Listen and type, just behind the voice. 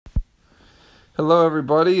Hello,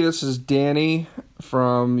 everybody. This is Danny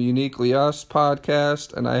from Uniquely Us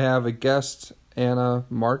podcast, and I have a guest, Anna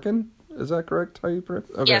Markin. Is that correct? How you pronounce?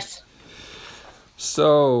 Okay. Yes.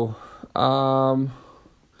 So,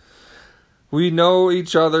 we know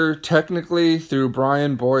each other technically through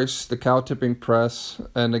Brian Boyce, the Cow Tipping Press,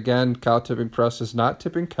 and again, Cow Tipping Press is not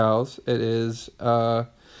tipping cows. It is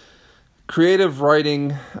creative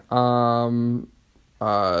writing.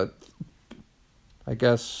 I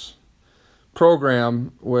guess,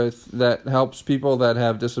 program that helps people that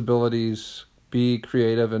have disabilities be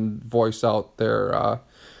creative and voice out their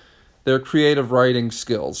creative writing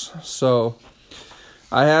skills. So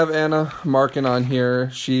I have Anna Markin on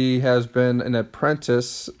here. She has been an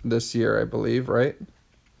apprentice this year, I believe, right?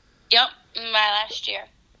 Yep, my last year.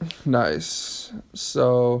 Nice.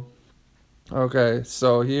 So, okay,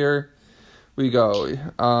 so here we go.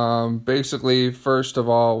 Basically, first of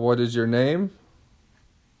all, what is your name?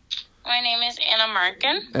 My name is Anna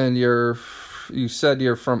Markin. And you said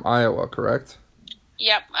you're from Iowa, correct?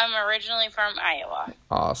 Yep, I'm originally from Iowa.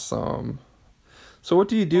 Awesome. So what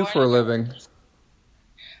do you do for a living?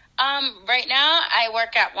 Right now I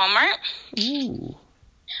work at Walmart. Ooh.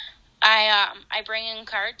 I bring in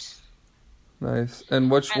carts. Nice.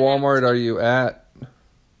 And which Walmart are you at?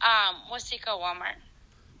 Waseca Walmart.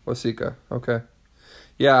 Waseca, okay.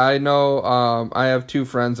 Yeah, I know, I have two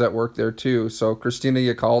friends that work there too. So Christina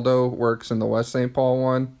Yacaldo works in the West St. Paul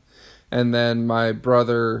one. And then my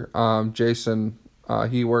brother, Jason,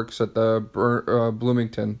 he works at the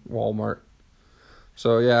Bloomington Walmart.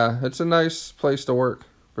 So yeah, it's a nice place to work.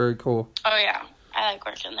 Very cool. Oh yeah, I like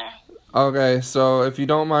working there. Okay, so if you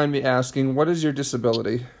don't mind me asking, what is your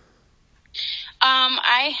disability?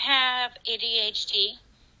 I have ADHD.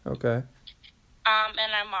 Okay.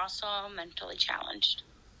 And I'm also mentally challenged.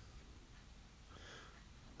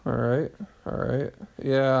 All right.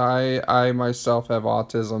 Yeah, I myself have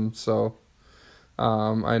autism, so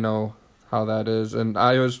I know how that is. And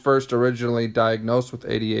I was first originally diagnosed with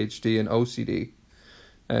ADHD and OCD.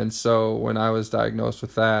 And so when I was diagnosed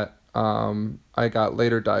with that, I got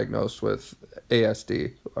later diagnosed with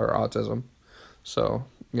ASD, or autism. So,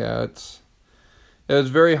 yeah, it was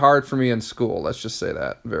very hard for me in school, let's just say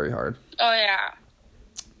that. Very hard. Oh, yeah.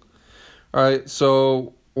 All right,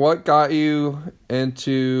 so what got you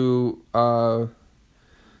into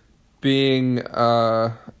being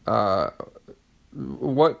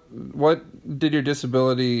what did your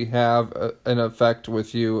disability have an effect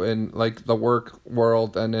with you in like the work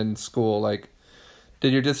world and in school? Like,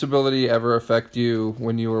 did your disability ever affect you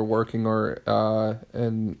when you were working or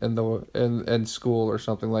in school or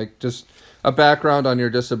something? Like, just a background on your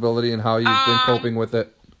disability and how you've been coping with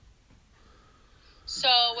it. So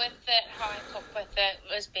with it, how I cope with it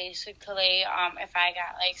was basically, if I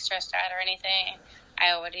got like stressed out or anything,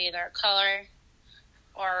 I would either color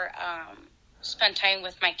or spend time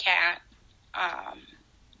with my cat.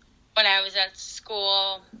 When I was at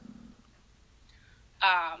school,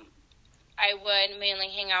 I would mainly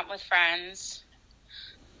hang out with friends,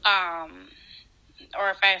 or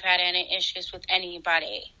if I've had any issues with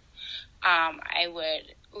anybody, I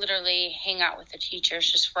would literally hang out with the teachers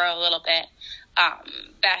just for a little bit.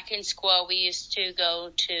 Back in school, we used to go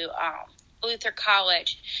to Luther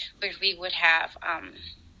College, where we would have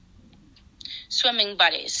swimming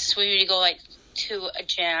buddies. We would go like to a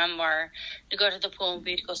gym or to go to the pool.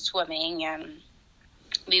 We'd go swimming, and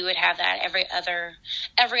we would have that every other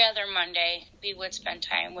Monday. We would spend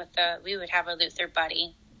time we would have a Luther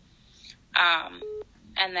buddy.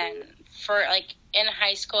 And then for like in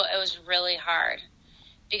high school, it was really hard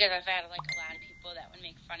because I've had like a lot of people that would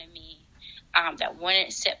make fun of me, that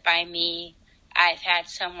wouldn't sit by me. I've had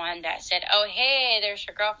someone that said, "Oh, hey, there's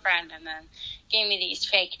your girlfriend," and then gave me these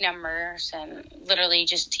fake numbers and literally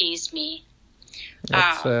just teased me.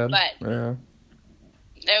 That's sad. But yeah.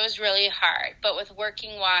 That was really hard. But with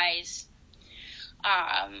working wise,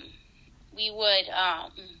 we would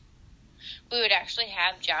actually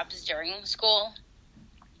have jobs during school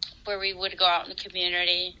where we would go out in the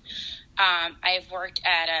community. I've worked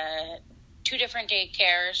at 2 different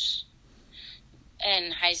daycares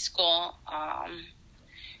in high school.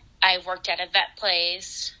 I worked at a vet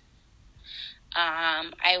place.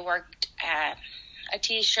 I worked at a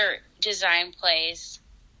t-shirt design place,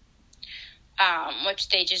 which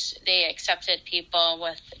they accepted people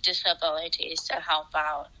with disabilities to help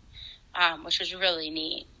out, which was really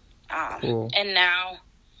neat. Cool. And now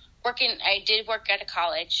I did work at a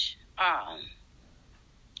college.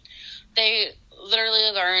 They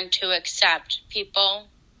literally learned to accept people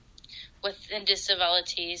with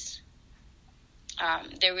disabilities.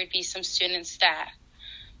 There would be some students that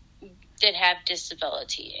did have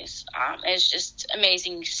disabilities. It's just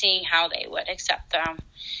amazing seeing how they would accept them.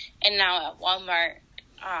 And now at Walmart,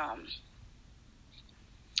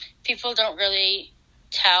 people don't really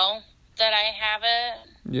tell that I have it.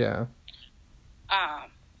 Yeah.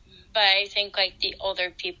 But I think like the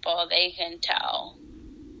older people, they can tell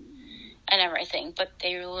and everything. But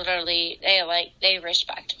they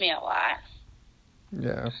respect me a lot.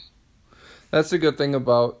 Yeah. That's the good thing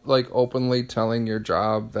about like openly telling your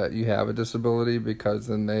job that you have a disability, because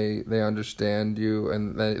then they understand you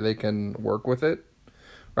and they can work with it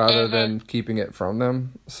rather than keeping it from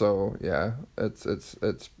them. So yeah,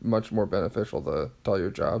 it's much more beneficial to tell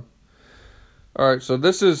your job. All right, so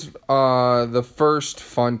this is the first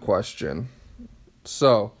fun question.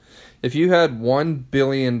 So, if you had $1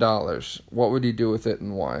 billion, what would you do with it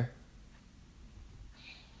and why?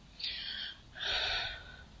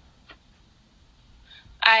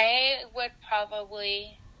 I would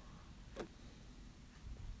probably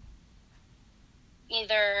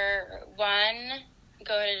either, one,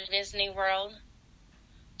 go to Disney World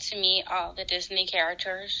to meet all the Disney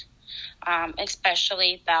characters,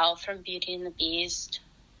 especially Belle from Beauty and the Beast.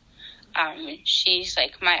 She's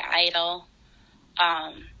like my idol.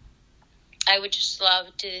 I would just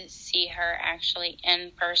love to see her actually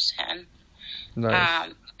in person.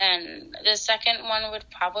 Nice. And the second one would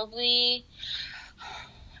probably...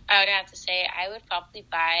 I would have to say I would probably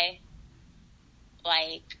buy,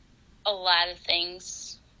 like, a lot of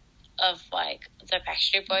things of, like, the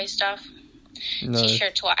Backstreet Boys stuff. Nice.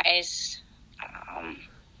 T-shirts wise.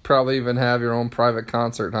 Probably even have your own private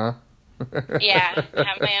concert, huh? Yeah,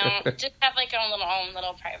 have my own, just have, like, own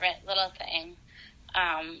little private little thing.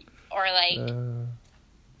 Or, like,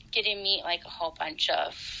 getting to meet, like, a whole bunch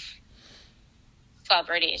of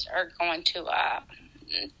celebrities, or going to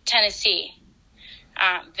Tennessee.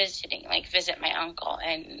 Visit my uncle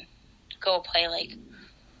and go play, like,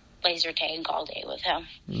 laser tag all day with him.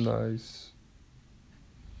 Nice.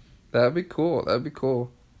 That'd be cool. All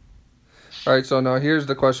right, so now here's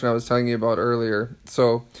the question I was telling you about earlier.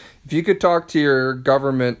 So, if you could talk to your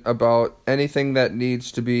government about anything that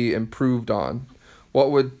needs to be improved on, what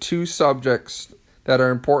would 2 subjects that are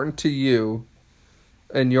important to you,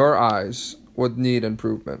 in your eyes, would need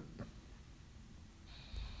improvement?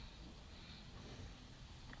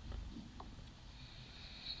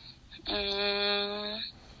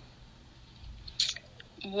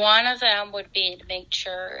 One of them would be to make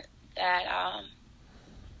sure that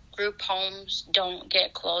group homes don't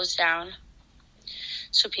get closed down,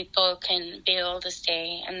 so people can be able to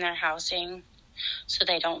stay in their housing so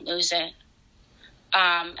they don't lose it.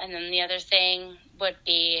 And then the other thing would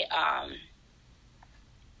be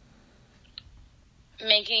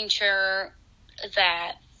making sure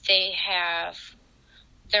that they have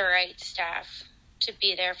the right staff to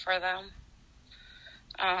be there for them.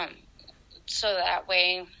 So that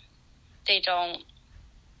way they don't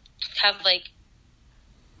have, like,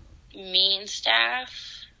 mean staff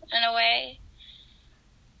in a way,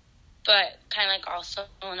 but kind of, like, also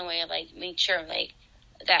in a way, like, make sure, like,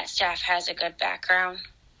 that staff has a good background.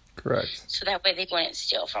 Correct. So that way they wouldn't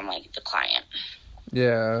steal from, like, the client.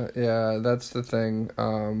 Yeah, that's the thing.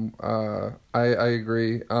 I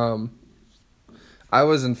agree. I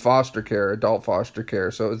was in foster care, adult foster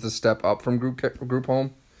care, so it was a step up from group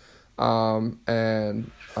home.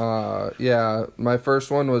 My first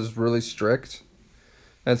one was really strict,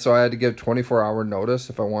 and so I had to give 24-hour notice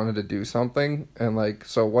if I wanted to do something. And, like,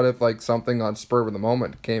 so what if, like, something on spur of the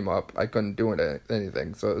moment came up? I couldn't do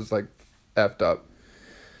anything, so it was, like, effed up.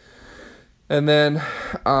 And then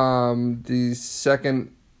the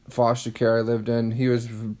second foster care I lived in, he was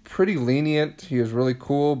pretty lenient. He was really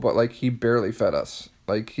cool, but, like, he barely fed us.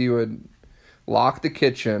 Like, he would lock the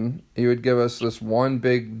kitchen. He would give us this one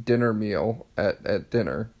big dinner meal at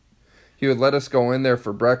dinner. He would let us go in there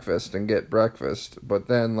for breakfast and get breakfast, but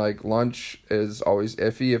then, like, lunch is always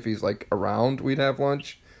iffy. If he's, like, around, we'd have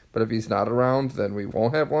lunch, but if he's not around, then we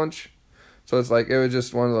won't have lunch. So it's like, it was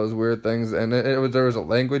just one of those weird things, and there was a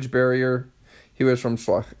language barrier. He was from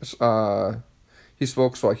he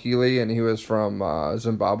spoke Swahili, and he was from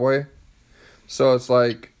Zimbabwe. So it's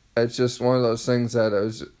like, it's just one of those things that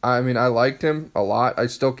I liked him a lot. I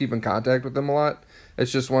still keep in contact with him a lot.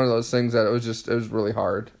 It's just one of those things that it was really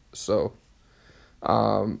hard. So,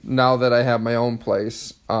 now that I have my own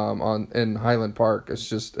place, in Highland Park,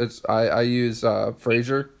 I use,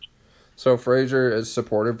 Fraser. So Fraser is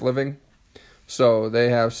supportive living. So they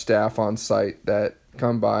have staff on site that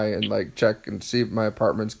come by and, like, check and see if my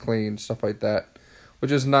apartment's clean, stuff like that,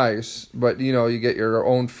 which is nice. But, you get your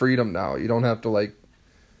own freedom now. You don't have to, like,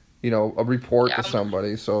 report to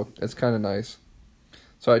somebody, so it's kind of nice.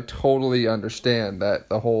 So I totally understand that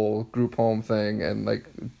the whole group home thing and like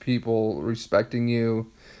people respecting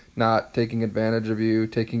you, not taking advantage of you,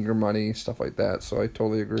 taking your money, stuff like that. So I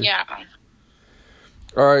totally agree. Yeah.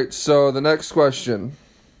 All right, so the next question.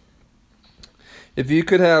 If you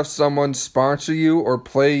could have someone sponsor you or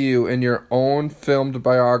play you in your own filmed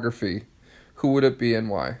biography, who would it be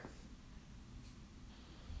and why?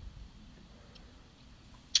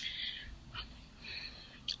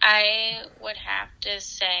 I would have to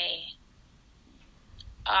say,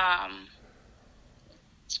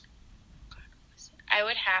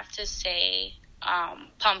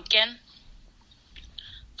 Pumpkin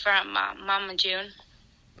from Mama June.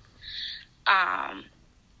 I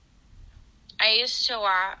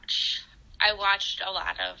watched a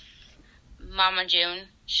lot of Mama June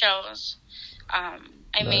shows. I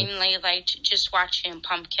Nice. mainly liked just watching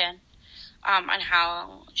Pumpkin, and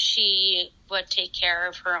how she would take care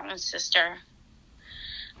of her own sister.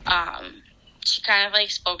 She kind of like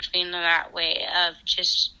spoke to me in that way of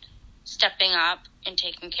just stepping up and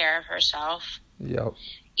taking care of herself. Yep.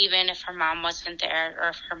 Even if her mom wasn't there, or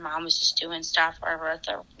if her mom was just doing stuff, or with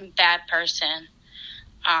a bad person.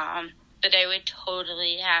 But I would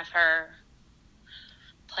totally have her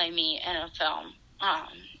play me in a film.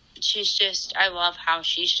 I love how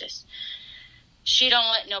she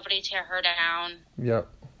don't let nobody tear her down. Yep.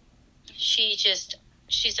 She's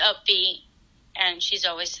upbeat, and she's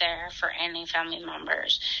always there for any family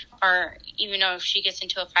members. Or even though if she gets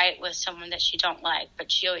into a fight with someone that she don't like,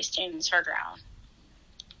 but she always stands her ground.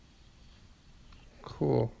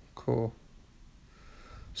 Cool.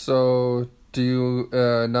 So, do you,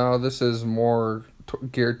 now this is more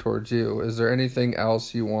geared towards you. Is there anything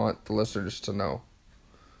else you want the listeners to know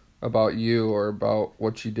about you or about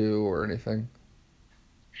what you do or anything?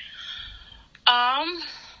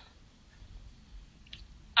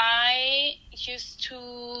 I used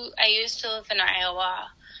to live in Iowa.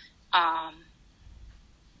 I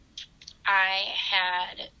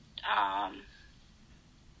had,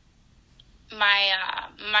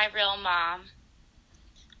 my real mom,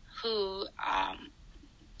 who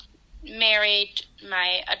married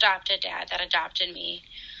my adopted dad that adopted me.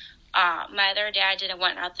 My other dad didn't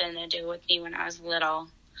want nothing to do with me when I was little.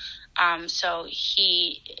 So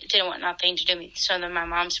he didn't want nothing to do with me. So then my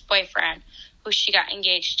mom's boyfriend, who she got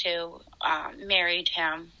engaged to, married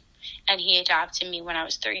him, and he adopted me when I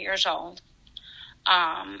was 3 years old.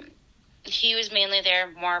 He was mainly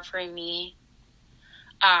there more for me.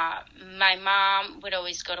 My mom would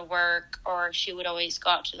always go to work, or she would always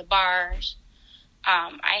go out to the bars.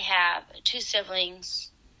 I have 2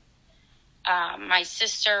 siblings. My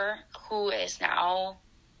sister, who is now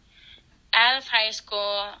out of high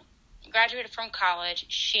school, graduated from college.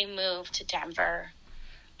 She moved to Denver,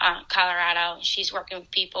 Colorado. She's working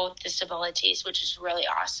with people with disabilities, which is really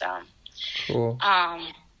awesome. Cool.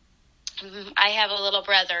 I have a little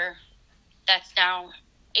brother that's now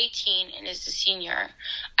 18 and is a senior.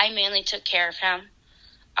 I mainly took care of him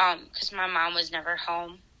because my mom was never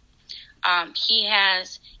home. He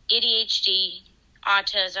has ADHD,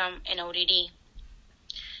 autism, and ODD.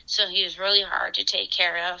 So he was really hard to take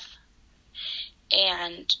care of.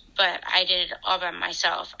 But I did it all by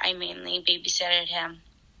myself. I mainly babysitted him.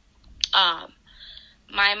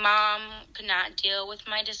 My mom could not deal with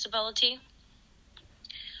my disability.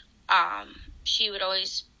 She would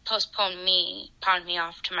always pound me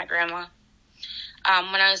off to my grandma.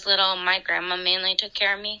 When I was little, my grandma mainly took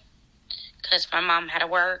care of me because my mom had to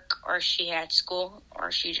work, or she had school,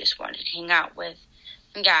 or she just wanted to hang out with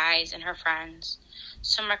guys and her friends.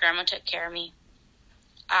 So my grandma took care of me.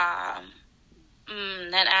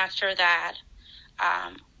 Then after that,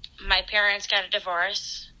 my parents got a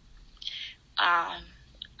divorce.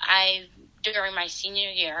 During my senior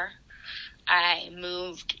year, I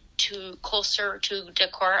moved closer to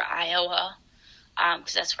Decorah, Iowa,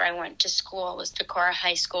 because that's where I went to school, was Decorah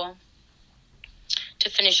High School, to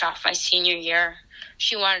finish off my senior year.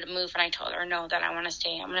 She wanted to move, and I told her no, that I want to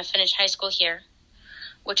stay. I'm going to finish high school here,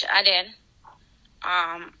 which I did.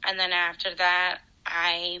 And then after that,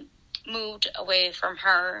 I moved away from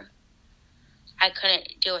her. I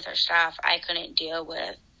couldn't deal with her stuff. I couldn't deal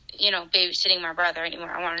with, babysitting my brother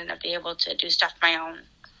anymore. I wanted to be able to do stuff my own,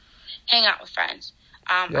 hang out with friends.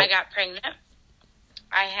 Yep. I got pregnant.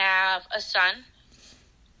 I have a son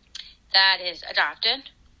that is adopted.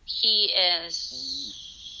 He is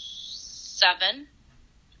 7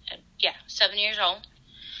 years old.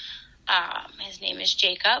 His name is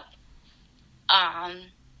Jacob.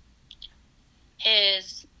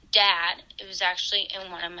 His dad, it was actually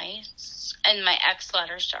in one of my ex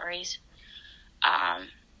letter stories.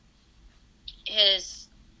 His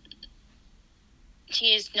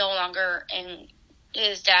he is no longer in,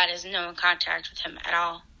 his dad is no in contact with him at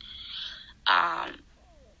all.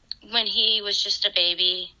 When he was just a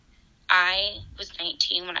baby, I was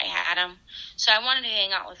 19 when I had him, so I wanted to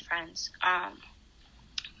hang out with friends.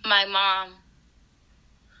 My mom,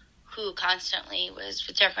 who constantly was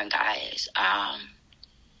with different guys,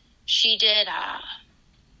 she did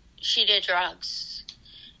drugs.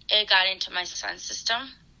 It got into my son's system.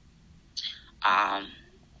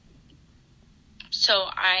 So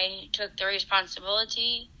I took the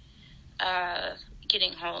responsibility of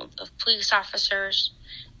getting hold of police officers.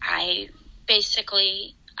 I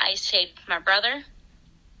saved my brother,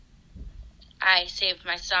 I saved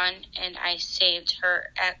my son, and I saved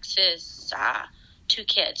her ex's 2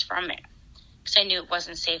 kids from it, because I knew it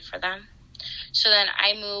wasn't safe for them. So then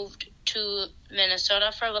I moved to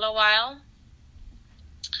Minnesota for a little while,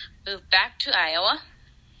 moved back to Iowa.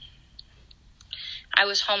 I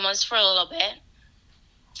was homeless for a little bit.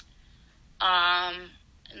 And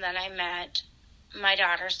then I met my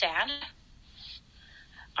daughter's dad.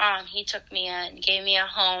 He took me in, gave me a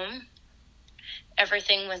home.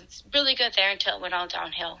 Everything was really good there until it went all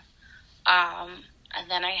downhill. And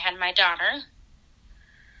then I had my daughter.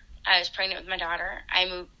 I was pregnant with my daughter. I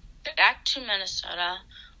moved back to Minnesota,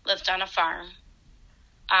 lived on a farm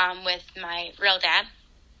with my real dad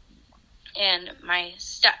and my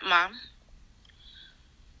stepmom.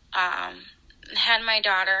 Had my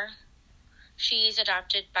daughter. She's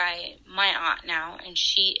adopted by my aunt now, and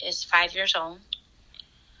she is 5 years old.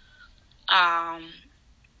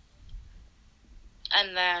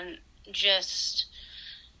 And then just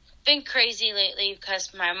been crazy lately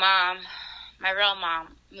because my mom, my real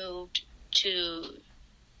mom, moved to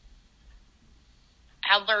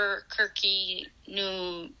Albuquerque,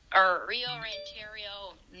 Rio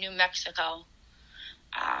Rancherio, New Mexico.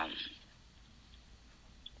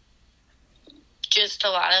 Just a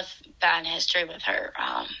lot of bad history with her.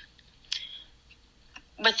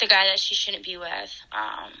 With the guy that she shouldn't be with.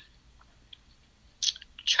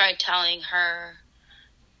 Tried telling her,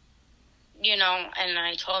 and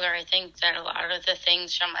I told her I think that a lot of the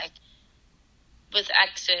things from, like, with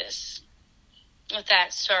exes, with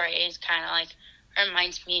that story, is kind of like,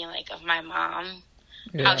 reminds me, like, of my mom.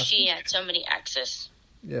 Yeah. How she had so many exes.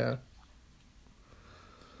 Yeah.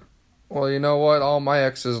 Well, you know what? All my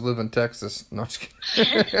exes live in Texas. No, just kidding.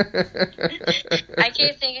 I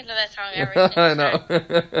keep thinking of that song every single time. I know. But,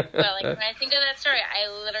 like, when I think of that story, I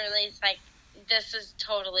literally, it's like, this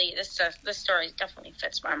story definitely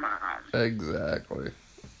fits my mom. Exactly.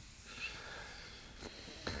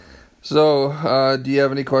 So, do you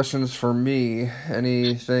have any questions for me?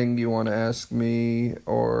 Anything you want to ask me,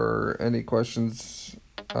 or any questions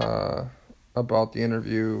about the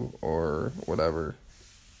interview or whatever?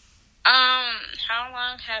 How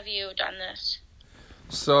long have you done this?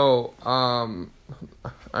 So,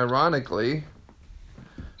 ironically,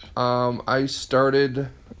 I started,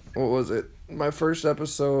 what was it? My first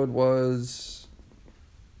episode was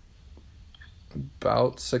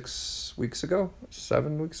about 6 weeks ago,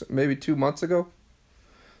 7 weeks, maybe 2 months ago.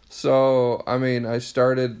 So, I mean, I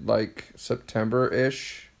started like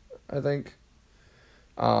September-ish, I think.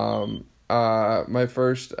 My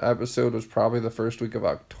first episode was probably the first week of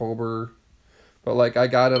October, but like I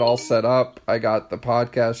got it all set up. I got the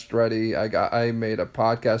podcast ready. I made a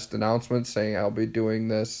podcast announcement saying I'll be doing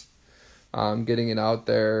this. Getting it out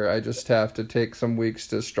there. I just have to take some weeks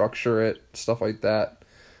to structure it, stuff like that.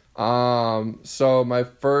 So my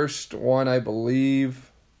first one, I believe,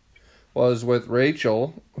 was with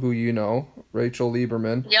Rachel, who you know, Rachel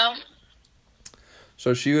Lieberman. Yep.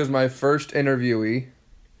 So she was my first interviewee.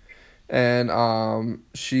 And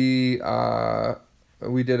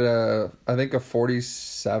we did I think a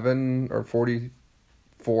 47 or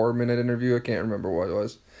 44 minute interview. I can't remember what it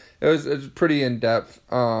was. It was pretty in depth.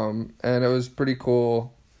 And it was pretty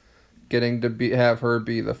cool getting to have her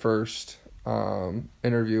be the first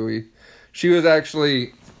interviewee. She was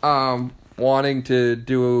actually wanting to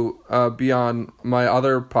be on my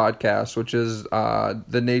other podcast, which is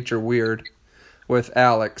The Nature Weird, with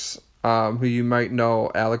Alex. Who you might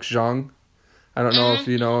know, Alex Zhang. I don't know if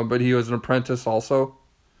you know him, but he was an apprentice also.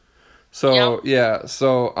 So, yep. Yeah.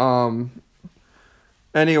 So,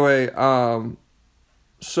 anyway,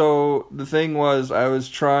 so the thing was, I was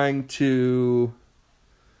trying to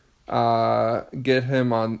get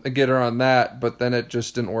her on that, but then it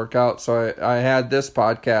just didn't work out. So I had this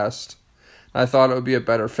podcast. I thought it would be a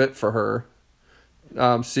better fit for her,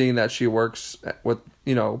 seeing that she works with,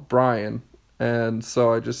 Brian. And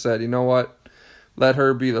so I just said, you know what, let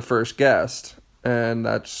her be the first guest. And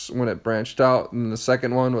that's when it branched out. And the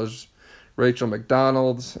second one was Rachel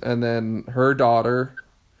McDonald, and then her daughter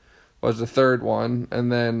was the third one,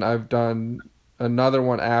 and then I've done another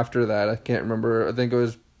one after that. I can't remember. I think it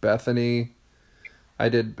was Bethany. I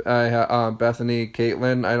Bethany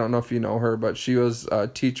Caitlin. I don't know if you know her, but she was a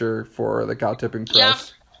teacher for the Cow Tipping Press. Yeah.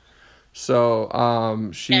 So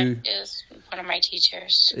she is one of my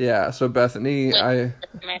teachers. Yeah, so Bethany, my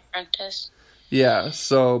apprentice. Yeah,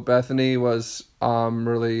 so Bethany was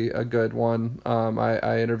really a good one.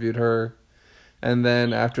 I interviewed her. And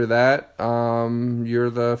then after that, you're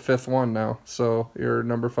the fifth one now. So you're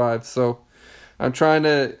number 5. So I'm trying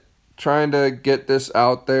to get this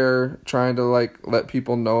out there, trying to let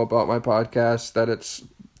people know about my podcast, that it's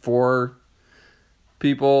for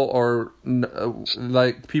people or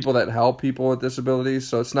people that help people with disabilities.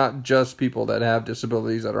 So it's not just people that have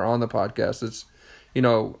disabilities that are on the podcast. It's,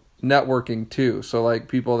 networking too. So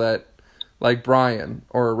people that like Brian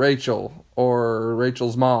or Rachel or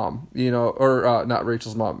Rachel's mom, or not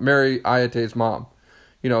Rachel's mom, Mary Ayate's mom,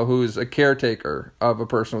 who's a caretaker of a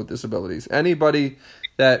person with disabilities. Anybody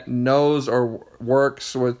that knows or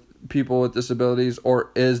works with people with disabilities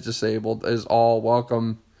or is disabled is all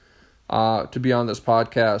welcome to be on this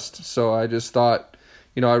podcast. So I just thought,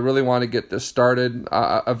 I really want to get this started.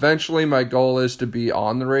 Eventually my goal is to be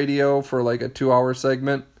on the radio for a 2-hour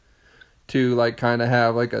segment to kind of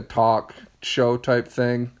have a talk show type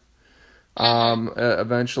thing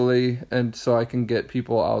eventually, and so I can get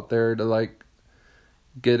people out there to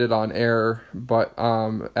get it on air, but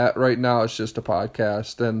at right now it's just a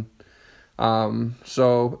podcast. And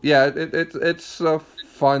so yeah, it's a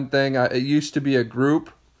fun thing. It used to be a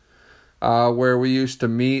group where we used to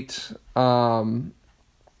meet, and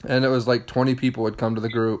it was 20 people would come to the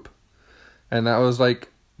group, and that was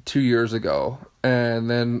 2 years ago, and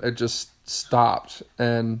then it just stopped.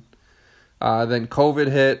 And then COVID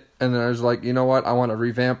hit, and then I was like, you know what, I want to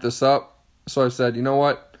revamp this up. So I said, you know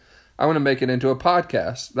what, I want to make it into a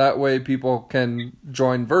podcast. That way people can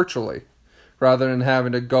join virtually. Rather than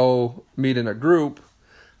having to go meet in a group,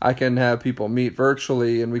 I can have people meet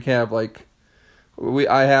virtually, and we can have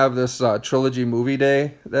I have this trilogy movie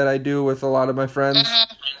day that I do with a lot of my friends.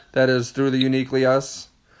 That is through the Uniquely Us,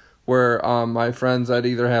 where my friends that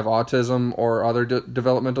either have autism or other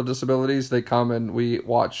developmental disabilities, they come and we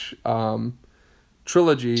watch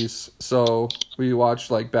trilogies. So we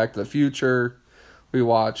watched Back to the Future, we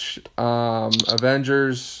watched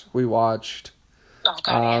Avengers, we watched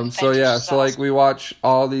we watch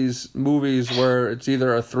all these movies where it's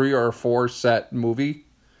either a 3 or 4 set movie.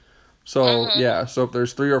 So so if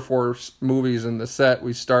there's 3 or 4 movies in the set,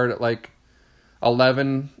 we start at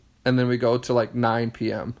 11 and then we go to 9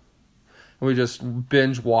 p.m. and we just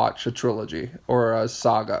binge watch a trilogy or a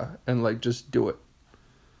saga and just do it.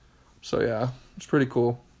 So yeah, it's pretty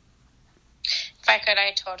cool. If I could,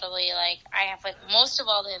 I totally I have most of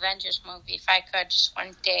all the Avengers movie. If I could, just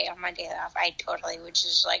one day on my day off, I totally would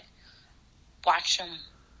just watch them.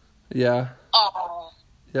 Yeah. Oh.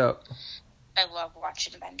 Yep. I love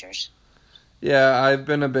watching Avengers. Yeah, I've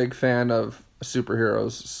been a big fan of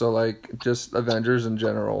superheroes. So just Avengers in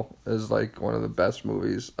general is one of the best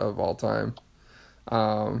movies of all time.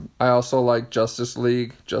 I also like Justice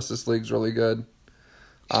League. Justice League's really good.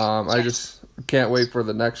 I just can't wait for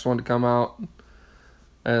the next one to come out.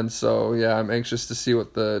 And so, yeah, I'm anxious to see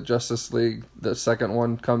what the Justice League, the second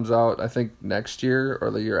one, comes out, I think, next year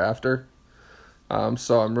or the year after.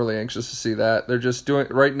 So I'm really anxious to see that. They're just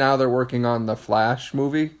right now they're working on the Flash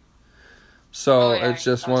movie. So it's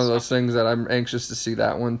just one of those things that I'm anxious to see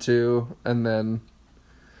that one too. And then,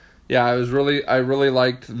 yeah, I really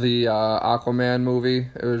liked the Aquaman movie.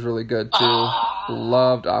 It was really good too.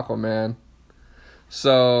 Loved Aquaman.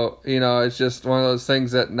 So, it's just one of those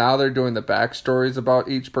things that now they're doing the backstories about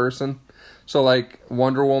each person. So,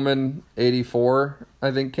 Wonder Woman 84,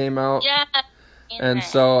 I think, came out. Yeah. And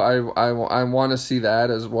so I want to see that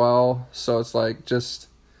as well. So it's just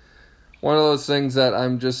one of those things that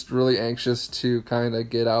I'm just really anxious to kind of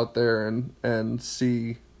get out there and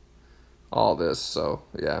see all this. So,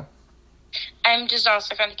 yeah. I'm just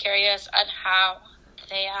also kind of curious on how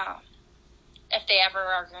they if they ever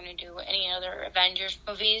are going to do any other Avengers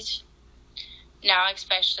movies. Now,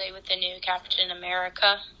 especially with the new Captain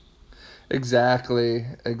America. Exactly.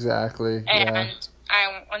 And yeah.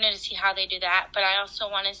 I wanted to see how they do that, but I also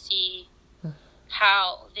want to see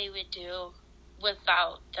how they would do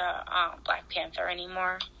without the Black Panther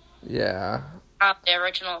anymore. Yeah. The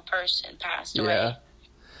original person passed away. Yeah.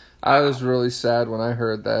 I was really sad when I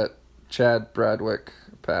heard that Chad Bradwick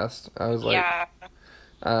passed. I was yeah.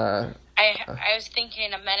 I was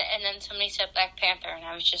thinking a minute, and then somebody said Black Panther, and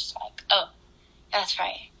I was just oh, that's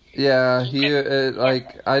right. Yeah,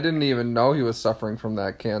 like, I didn't even know he was suffering from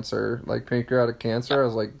that cancer, like pancreatic cancer. I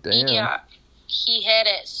was like, damn. Yeah, he hid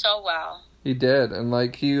it so well. He did, and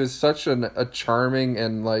like he was such a charming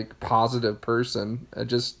and like positive person.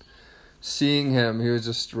 Just seeing him, he was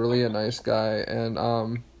just really a nice guy, and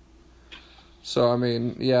so I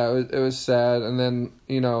mean, yeah, it was sad, and then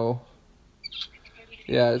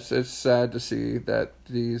yeah, it's sad to see that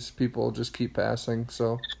these people just keep passing.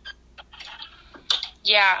 So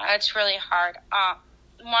yeah, it's really hard.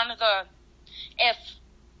 One of the if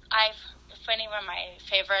any of my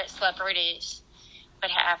favorite celebrities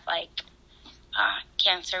would have like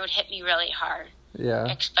cancer, it would hit me really hard. Yeah,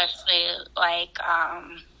 especially like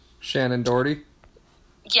Shannon Doherty.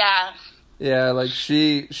 Yeah. Yeah, like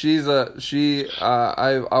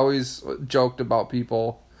I've always joked about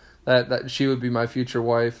people that she would be my future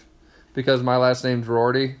wife because my last name's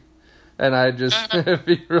Rorty, and I just it'd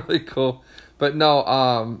be really cool. But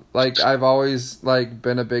no, like I've always like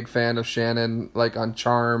been a big fan of Shannon, like on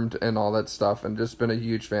Charmed and all that stuff, and just been a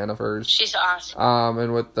huge fan of hers. She's awesome.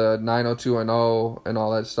 And with the 90210 and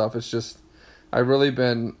all that stuff, it's just I've really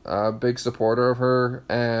been a big supporter of her,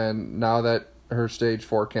 and now that her stage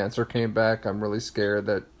 4 cancer came back, I'm really scared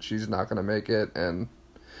that she's not going to make it.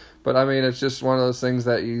 But I mean, it's just one of those things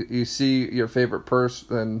that you see your favorite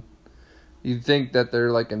person, you think that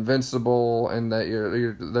they're like invincible and that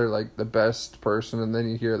they're like the best person, and then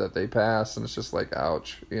you hear that they pass, and it's just like,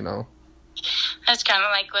 ouch, That's kind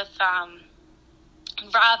of like with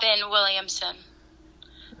Robin Williamson.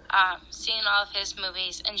 Seeing all of his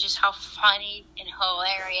movies and just how funny and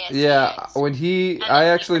hilarious. Yeah, when I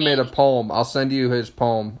actually made a poem. I'll send you his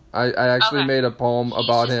poem. I actually made a poem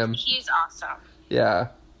about him. He's awesome. Yeah.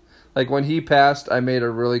 Like when he passed, I made a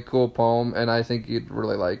really cool poem, and I think you'd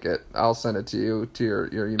really like it. I'll send it to you, to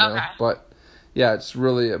your email. Okay. But yeah, it's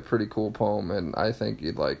really a pretty cool poem, and I think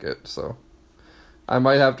you'd like it. So I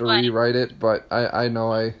might have to rewrite it, but I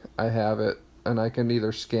know I have it, and I can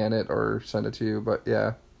either scan it or send it to you. But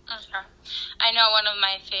yeah. Okay. I know one of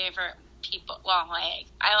my favorite people. Well, like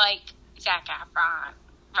I like Zac Efron,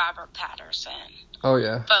 Robert Patterson. Oh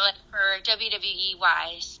yeah. But like for WWE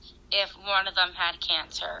wise, if one of them had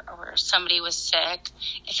cancer or somebody was sick,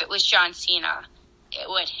 if it was John Cena, it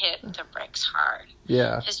would hit the bricks hard.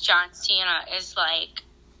 Yeah. Because John Cena is like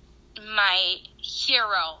my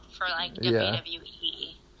hero for like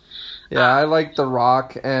WWE. Yeah, I like The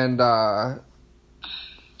Rock and what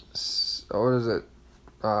is it?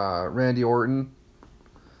 Randy Orton.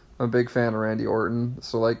 I'm a big fan of Randy Orton.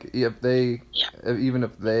 So like even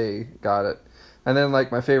if they got it. And then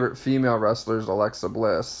like my favorite female wrestler is Alexa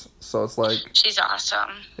Bliss. So it's like she's awesome.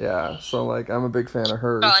 Yeah, so like I'm a big fan of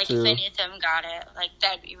hers but like too. if any of them got it, like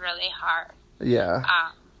that'd be really hard. Yeah.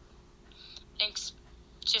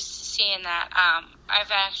 Just seeing that.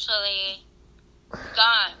 I've actually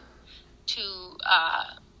gone to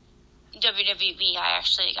WWE. I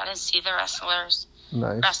actually got to see the wrestlers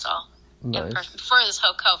wrestle in person before this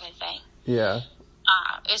whole COVID thing. Yeah.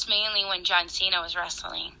 It was mainly when John Cena was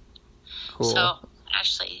wrestling. Cool. So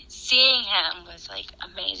actually seeing him was like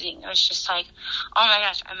amazing. It was just like, oh my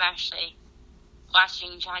gosh, I'm actually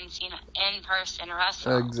watching John Cena in person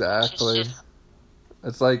wrestle. Exactly.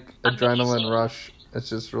 It's like adrenaline rush. It's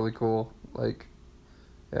just really cool. Like,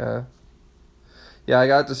 yeah. Yeah, I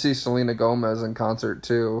got to see Selena Gomez in concert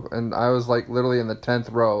too, and I was like literally in the 10th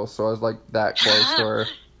row, so I was like that close to her.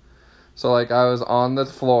 So like I was on the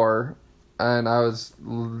floor, and I was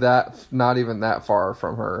not even that far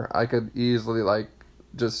from her. I could easily like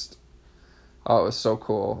just, it was so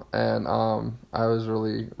cool, and I was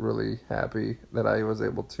really, really happy that I was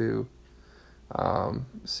able to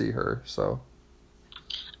see her. So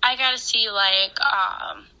I got to see like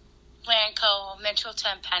Blanco, Mitchell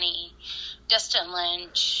Tenpenny, Dustin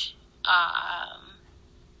Lynch, what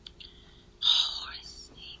is his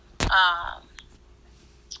name? I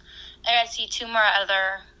got to see two more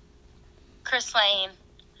other, Chris Lane,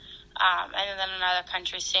 and then another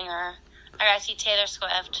country singer. I got to see Taylor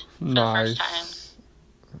Swift for the first time.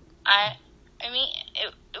 I mean,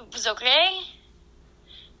 it was okay.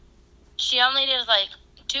 She only did like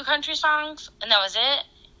 2 country songs, and that was it.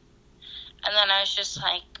 And then I was just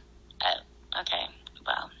like, okay,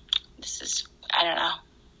 well, this is, I don't know.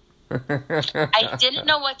 I didn't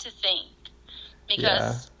know what to think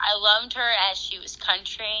because I loved her as she was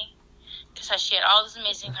country, because she had all those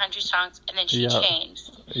amazing country songs, and then she changed.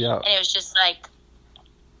 Yeah. And it was just like,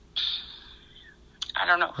 I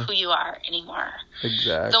don't know who you are anymore.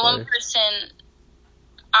 Exactly. The one person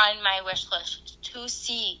on my wish list to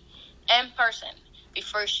see in person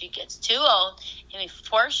before she gets too old and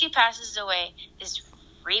before she passes away is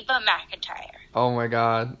Reba McEntire. Oh my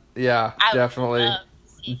God. Yeah, I definitely. would love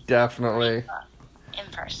to see Definitely. Reba in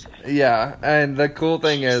person. Yeah, and the cool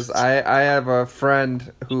thing is I have a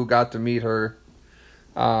friend who got to meet her.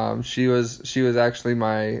 She was actually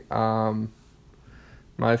my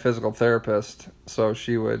my physical therapist. So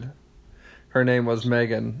her name was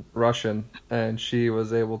Megan Russian, and she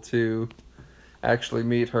was able to actually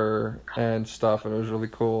meet her and stuff, and it was really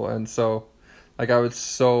cool. And so, like, I would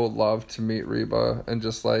so love to meet Reba and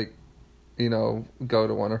just, like, you know, go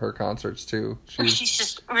to one of her concerts too. She's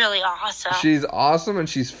just really awesome. She's awesome, and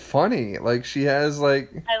she's funny. Like, she has,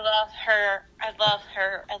 like... I love her. I love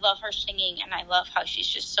her singing, and I love how she's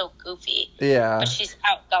just so goofy. Yeah. But she's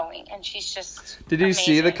outgoing, and she's just Did you amazing.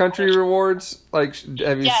 see the country rewards? Like,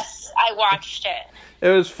 Yes, I watched it. It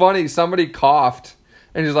was funny. Somebody coughed,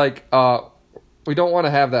 and he's like, we don't want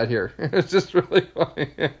to have that here. It's just really funny.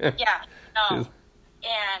 Yeah, no. And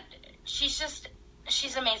she's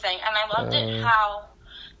amazing. And I loved it how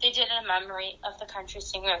they did a memory of the country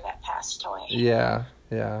singer that passed away. Yeah.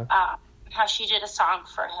 How she did a song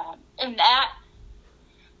for him. And that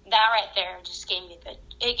right there just gave me the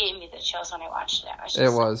chills when I watched it.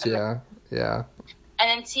 It was, yeah. And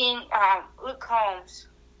then seeing Luke Combs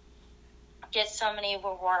get so many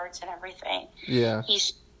rewards and everything. Yeah.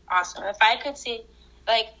 He's awesome. If I could see,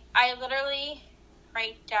 like, I literally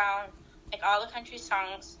write down, like, all the country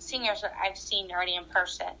singers that I've seen already in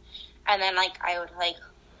person. And then, like, I would, like,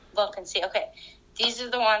 look and see, okay, these are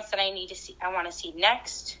the ones that I want to see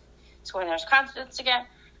next. So when there's concerts again,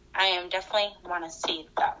 I definitely want to see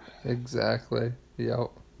them. Exactly. Yep.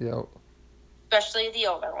 Especially the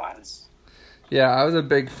older ones. Yeah, I was a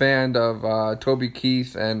big fan of Toby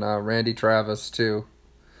Keith and Randy Travis, too.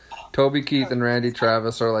 Toby Keith and Randy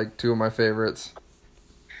Travis are, like, two of my favorites.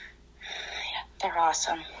 Yeah, they're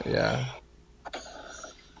awesome. Yeah.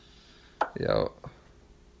 Yep.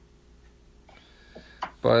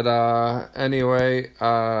 But anyway,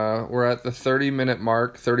 we're at the 30-minute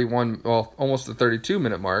mark, almost the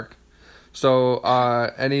 32-minute mark. So,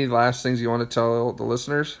 any last things you want to tell the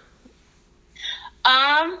listeners?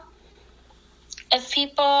 If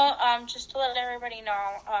people, just to let everybody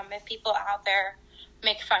know, if people out there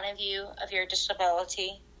make fun of you, of your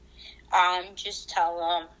disability, just tell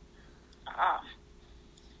them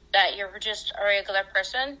that you're just a regular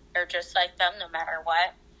person. You're just like them no matter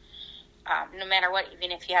what.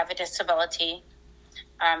 Even if you have a disability.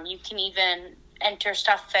 You can even enter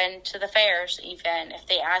stuff into the fairs, even if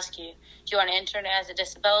they ask you, do you want to enter it as a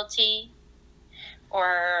disability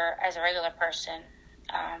or as a regular person?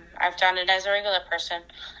 I've done it as a regular person,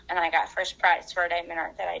 and I got first prize for a diamond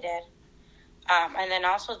art that I did. And then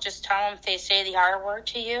also just tell them if they say the R word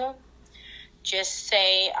to you, just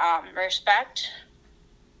say respect,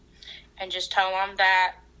 and just tell them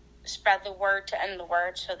that spread the word to end the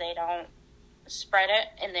word so they don't spread it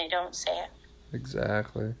and they don't say it.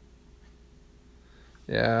 Exactly.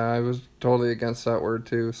 Yeah, I was totally against that word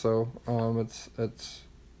too, so it's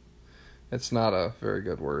not a very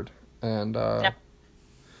good word. And Yep.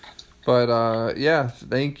 But yeah,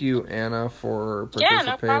 thank you, Anna, for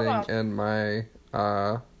participating no in my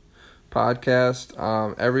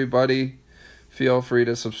podcast. Everybody, feel free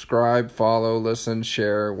to subscribe, follow, listen,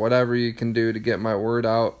 share, whatever you can do to get my word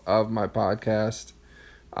out of my podcast.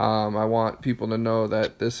 I want people to know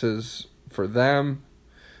that this is for them.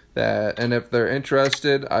 And if they're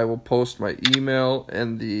interested, I will post my email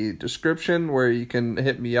in the description where you can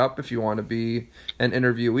hit me up if you want to be an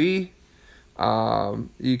interviewee.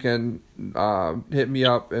 You can hit me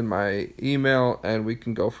up in my email and we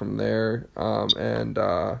can go from there. And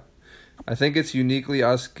I think it's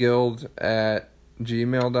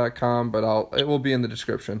uniquelyusguild@gmail.com, but it will be in the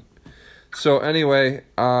description. So anyway,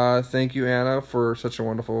 thank you, Anna, for such a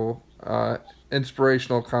wonderful,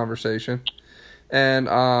 inspirational conversation. And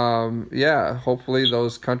yeah, hopefully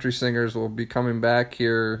those country singers will be coming back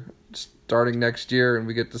here starting next year and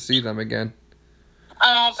we get to see them again.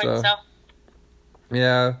 I don't think so.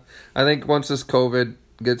 Yeah, I think once this COVID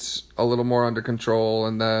gets a little more under control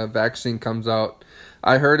and the vaccine comes out,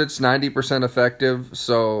 I heard it's 90% effective,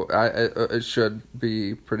 so it should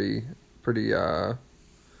be pretty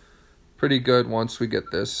good once we get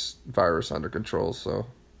this virus under control. So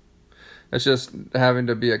it's just having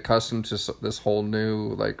to be accustomed to this whole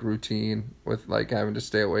new like routine with like having to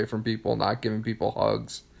stay away from people, not giving people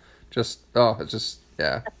hugs.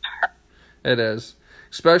 Yeah, it is.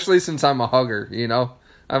 Especially since I'm a hugger, you know.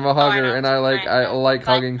 I'm a hugger, and I like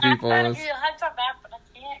hugging people. I do hugs so bad, but I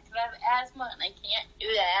can't because I have asthma and I can't do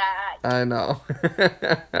that. I know.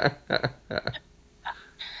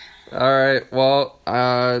 All right. Well,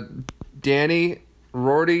 Danny,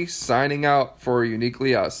 Rorty signing out for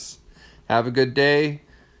Uniquely Us. Have a good day,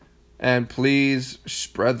 and please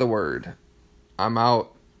spread the word. I'm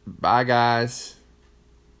out. Bye, guys.